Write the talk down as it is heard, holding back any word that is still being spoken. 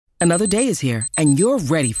Another day is here, and you're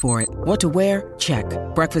ready for it. What to wear? Check.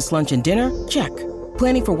 Breakfast, lunch, and dinner? Check.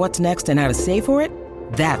 Planning for what's next and how to save for it?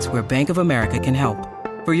 That's where Bank of America can help.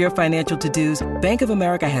 For your financial to-dos, Bank of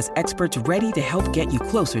America has experts ready to help get you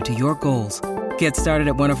closer to your goals. Get started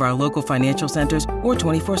at one of our local financial centers or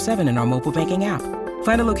 24/7 in our mobile banking app.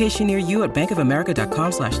 Find a location near you at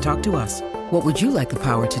bankofamerica.com/talktous. What would you like the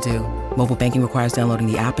power to do? Mobile banking requires downloading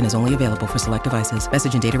the app and is only available for select devices.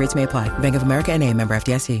 Message and data rates may apply. Bank of America N.A., member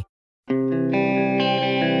FDIC.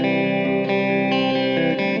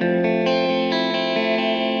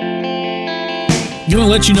 I'm going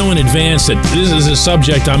to let you know in advance that this is a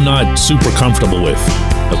subject I'm not super comfortable with,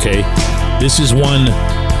 okay? This is one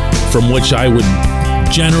from which I would,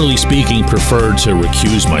 generally speaking, prefer to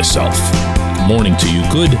recuse myself. Good morning to you.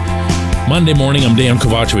 Good Monday morning. I'm Dan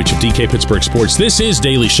Kovacevic of DK Pittsburgh Sports. This is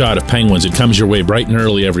Daily Shot of Penguins. It comes your way bright and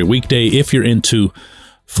early every weekday. If you're into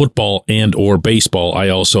football and or baseball, I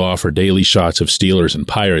also offer daily shots of Steelers and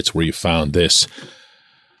Pirates, where you found this.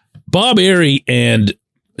 Bob Airey and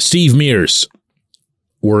Steve Mears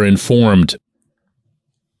were informed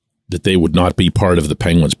that they would not be part of the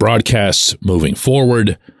Penguins broadcasts moving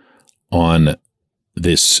forward on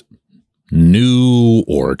this new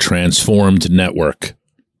or transformed network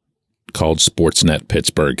called Sportsnet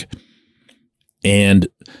Pittsburgh. And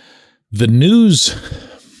the news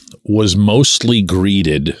was mostly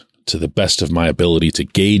greeted, to the best of my ability to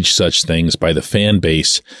gauge such things, by the fan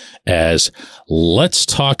base as, let's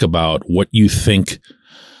talk about what you think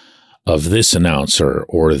of this announcer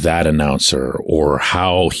or that announcer, or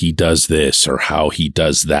how he does this or how he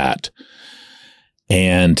does that.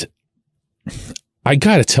 And I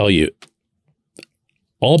got to tell you,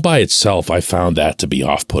 all by itself, I found that to be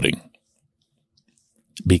off-putting,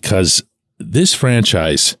 because this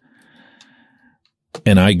franchise,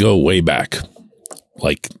 and I go way back,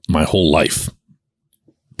 like my whole life,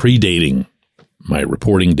 predating my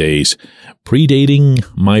reporting days, predating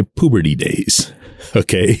my puberty days,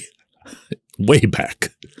 okay? Way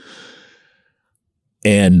back.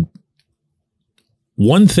 And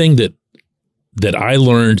one thing that I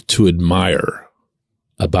learned to admire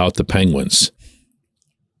about the Penguins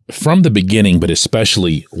from the beginning, but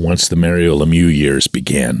especially once the Mario Lemieux years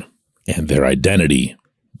began and their identity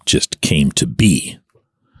just came to be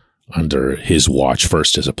under his watch,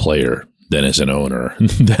 first as a player, then as an owner,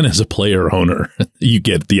 then as a player-owner. You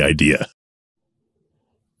get the idea.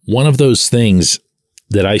 One of those things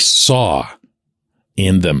that I saw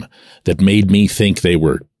in them that made me think they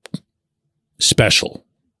were special,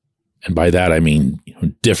 and by that I mean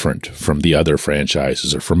different from the other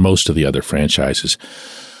franchises, or from most of the other franchises,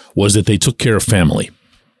 was that they took care of family.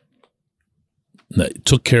 They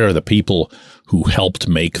took care of the people who helped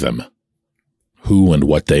make them who and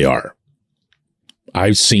what they are.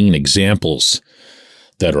 I've seen examples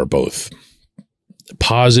that are both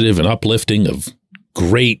positive and uplifting of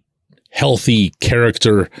great, healthy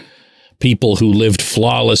character people who lived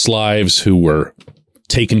flawless lives, who were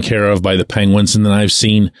taken care of by the Penguins. And then I've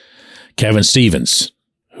seen Kevin Stevens,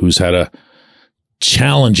 who's had a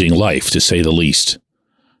challenging life, to say the least,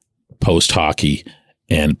 post-hockey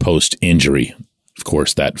and post-injury. Of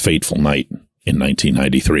course, that fateful night in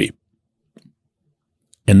 1993.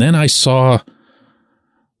 And then I saw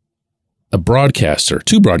two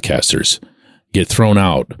broadcasters get thrown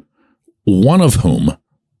out, one of whom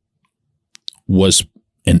was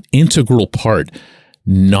an integral part,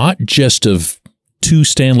 not just of 2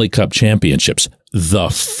 Stanley Cup championships, the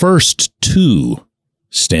first 2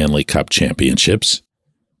 Stanley Cup championships,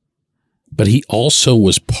 but he also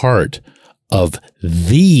was part of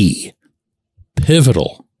the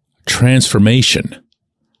pivotal transformation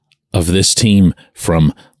of this team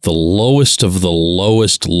from the lowest of the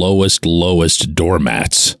lowest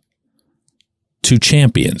doormats to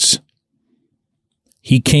champions.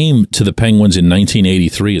 He came to the Penguins in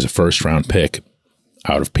 1983 as a first-round pick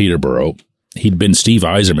out of Peterborough. He'd been Steve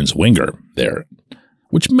Yzerman's winger there,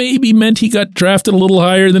 which maybe meant he got drafted a little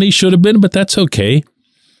higher than he should have been, but that's okay.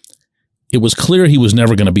 It was clear he was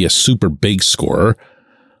never going to be a super big scorer,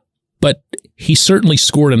 but he certainly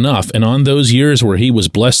scored enough. And on those years where he was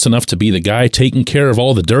blessed enough to be the guy taking care of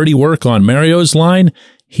all the dirty work on Mario's line,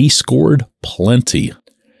 he scored plenty.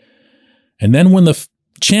 And then when the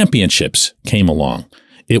championships came along,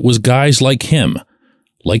 it was guys like him,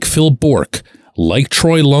 like Phil Bourque, like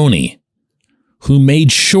Troy Loney, who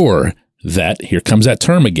made sure that, here comes that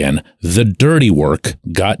term again, the dirty work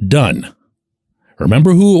got done.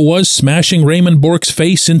 Remember who it was smashing Raymond Bourque's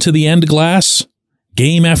face into the end glass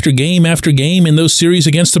game after game after game in those series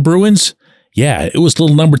against the Bruins? Yeah, it was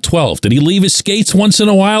little number 12. Did he leave his skates once in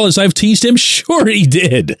a while as I've teased him? Sure he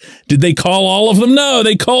did. Did they call all of them? No,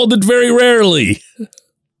 they called it very rarely.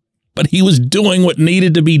 But he was doing what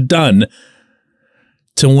needed to be done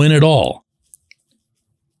to win it all.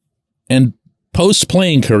 And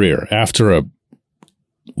post-playing career, after a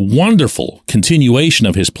wonderful continuation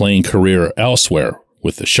of his playing career elsewhere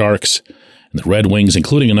with the Sharks and the Red Wings,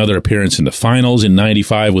 including another appearance in the finals in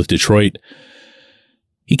 95 with Detroit,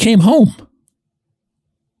 he came home.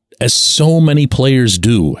 As so many players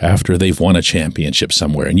do after they've won a championship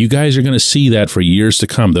somewhere. And you guys are going to see that for years to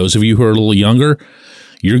come. Those of you who are a little younger,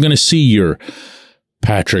 you're going to see your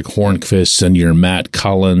Patrick Hornqvist and your Matt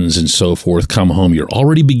Collins and so forth come home. You're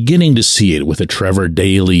already beginning to see it with a Trevor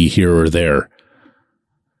Daley here or there.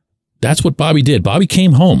 That's what Bobby did. Bobby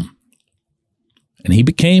came home and he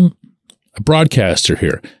became a broadcaster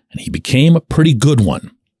here, and he became a pretty good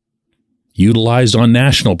one. Utilized on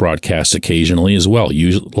national broadcasts occasionally as well,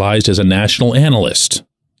 utilized as a national analyst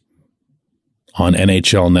on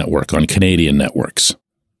NHL Network, on Canadian networks.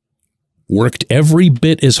 Worked every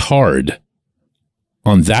bit as hard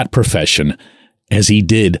on that profession as he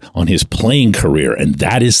did on his playing career, and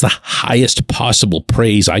that is the highest possible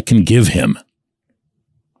praise I can give him,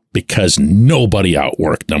 because nobody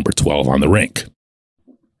outworked number 12 on the rink.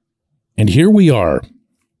 And here we are.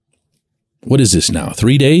 What is this now?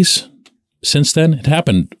 3 days since then? It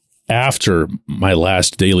happened after my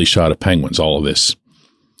last Daily Shot of Penguins, all of this,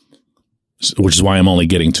 which is why I'm only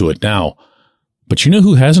getting to it now. But you know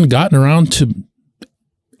who hasn't gotten around to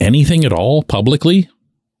anything at all publicly?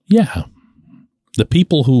 Yeah, the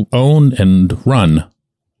people who own and run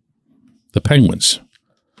the Penguins,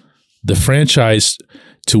 the franchise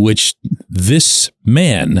to which this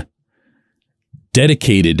man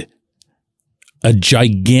dedicated a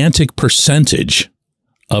gigantic percentage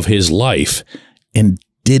of his life and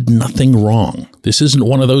did nothing wrong. This isn't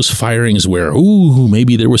one of those firings where, ooh,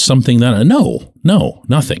 maybe there was something that... No,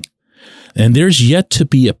 nothing. And there's yet to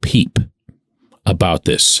be a peep about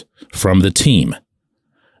this from the team.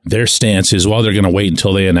 Their stance is, well, they're going to wait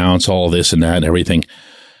until they announce all this and that and everything.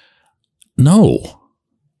 No.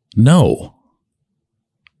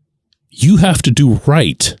 You have to do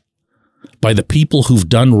right by the people who've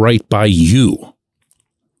done right by you.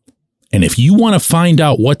 And if you want to find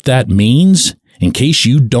out what that means, in case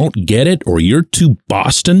you don't get it or you're too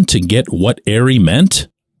Boston to get what Erie meant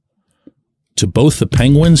to both the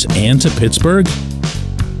Penguins and to Pittsburgh,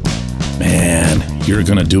 man, you're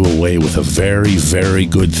going to do away with a very, very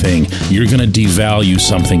good thing. You're going to devalue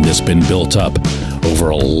something that's been built up over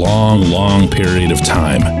a long, long period of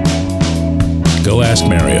time. Go ask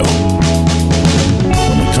Mario.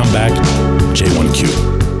 When we come back, J1Q.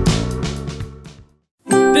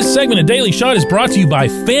 This segment of Daily Shot is brought to you by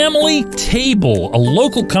Family Table, a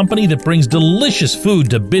local company that brings delicious food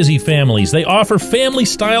to busy families. They offer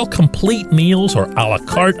family-style complete meals or a la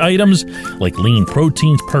carte items like lean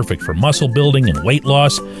proteins perfect for muscle building and weight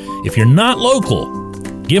loss. If you're not local,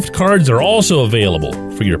 gift cards are also available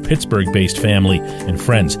for your Pittsburgh-based family and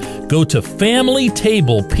friends. Go to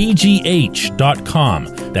FamilyTablePGH.com.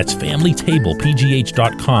 That's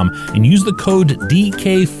FamilyTablePGH.com and use the code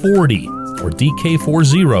DK40 or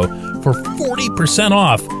DK40 for 40%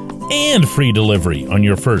 off and free delivery on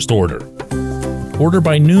your first order. Order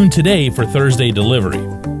by noon today for Thursday delivery.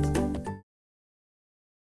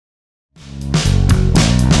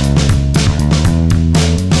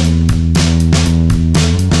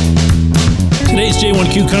 Today's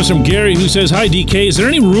J1Q comes from Gary, who says, "Hi DK, is there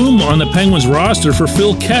any room on the Penguins roster for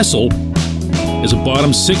Phil Kessel as a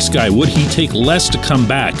bottom six guy? Would he take less to come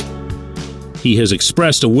back? He has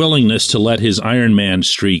expressed a willingness to let his Ironman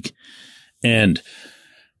streak end."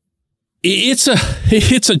 It's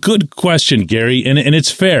a good question, Gary, and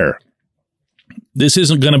it's fair. This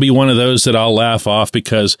isn't going to be one of those that I'll laugh off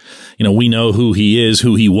because, we know who he is,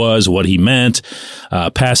 who he was, what he meant,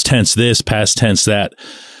 past tense this, past tense that.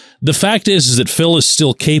 The fact is that Phil is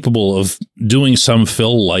still capable of doing some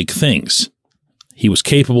Phil-like things. He was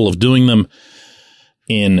capable of doing them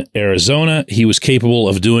in Arizona. He was capable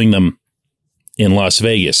of doing them in Las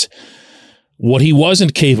Vegas. What he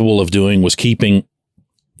wasn't capable of doing was keeping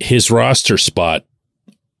his roster spot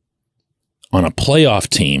on a playoff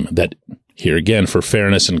team that, here again, for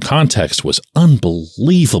fairness and context, was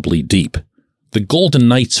unbelievably deep. The Golden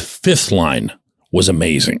Knights' fifth line was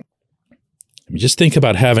amazing. Just think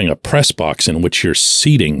about having a press box in which you're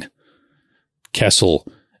seating Kessel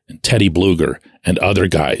and Teddy Bluger and other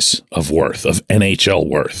guys of worth, of NHL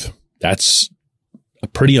worth. That's a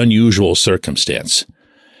pretty unusual circumstance.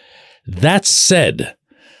 That said,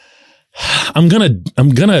 I'm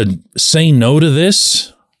gonna say no to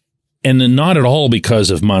this And not at all because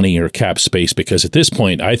of money or cap space, because at this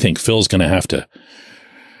point, I think Phil's going to have to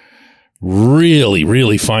really,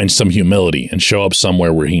 really find some humility and show up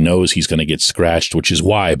somewhere where he knows he's going to get scratched, which is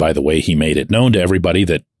why, by the way, he made it known to everybody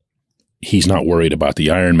that he's not worried about the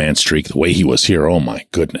Ironman streak the way he was here. Oh, my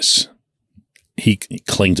goodness. He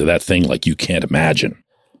clung to that thing like you can't imagine.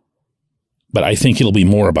 But I think it'll be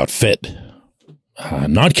more about fit.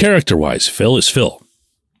 Not character-wise. Phil is Phil.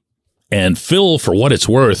 And Phil, for what it's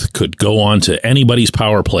worth, could go on to anybody's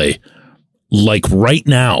power play, like right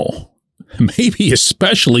now, maybe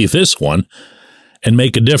especially this one, and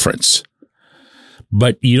make a difference.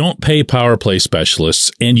 But you don't pay power play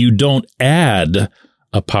specialists, and you don't add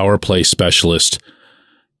a power play specialist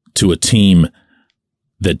to a team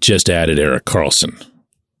that just added Erik Karlsson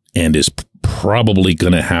and is probably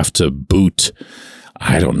going to have to boot,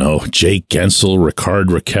 I don't know, Jake Guentzel,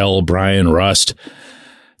 Ricard Raquel, Brian Rust.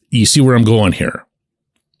 You see where I'm going here.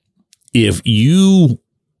 If you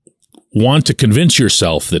want to convince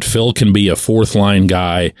yourself that Phil can be a fourth line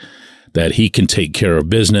guy, that he can take care of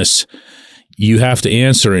business, you have to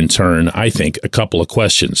answer in turn, I think, a couple of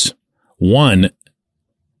questions. One,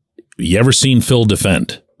 you ever seen Phil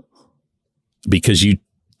defend? Because you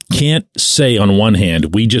can't say on one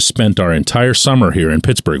hand, we just spent our entire summer here in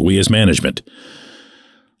Pittsburgh, we as management,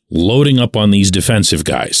 loading up on these defensive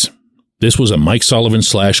guys. This was a Mike Sullivan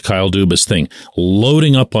 / Kyle Dubas thing,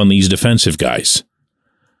 loading up on these defensive guys.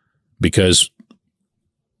 Because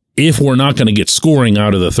if we're not going to get scoring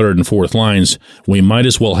out of the third and fourth lines, we might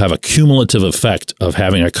as well have a cumulative effect of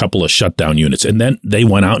having a couple of shutdown units. And then they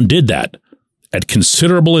went out and did that at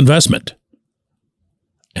considerable investment.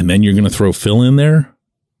 And then you're going to throw Phil in there?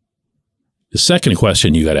 The second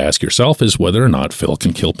question you got to ask yourself is whether or not Phil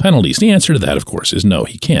can kill penalties. The answer to that, of course, is no,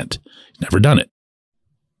 he can't. He's never done it.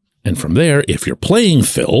 And from there, if you're playing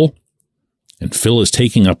Phil, and Phil is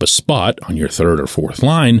taking up a spot on your third or fourth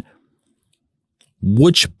line,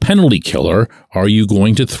 which penalty killer are you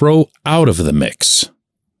going to throw out of the mix?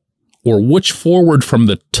 Or which forward from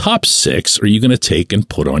the top six are you going to take and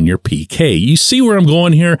put on your PK? You see where I'm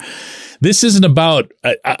going here? This isn't about,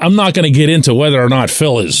 I'm not going to get into whether or not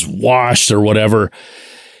Phil is washed or whatever.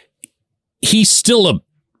 He's still a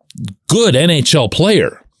good NHL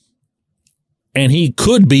player. And he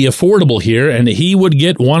could be affordable here, and he would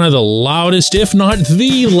get one of the loudest, if not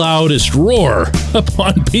the loudest, roar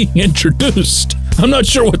upon being introduced. I'm not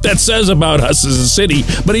sure what that says about us as a city,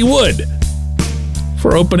 but he would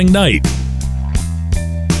for opening night.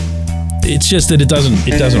 It's just that it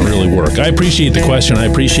doesn't really work. I appreciate the question. I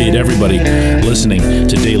appreciate everybody listening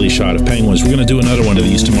to Daily Shot of Penguins. We're going to do another one of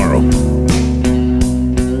these tomorrow.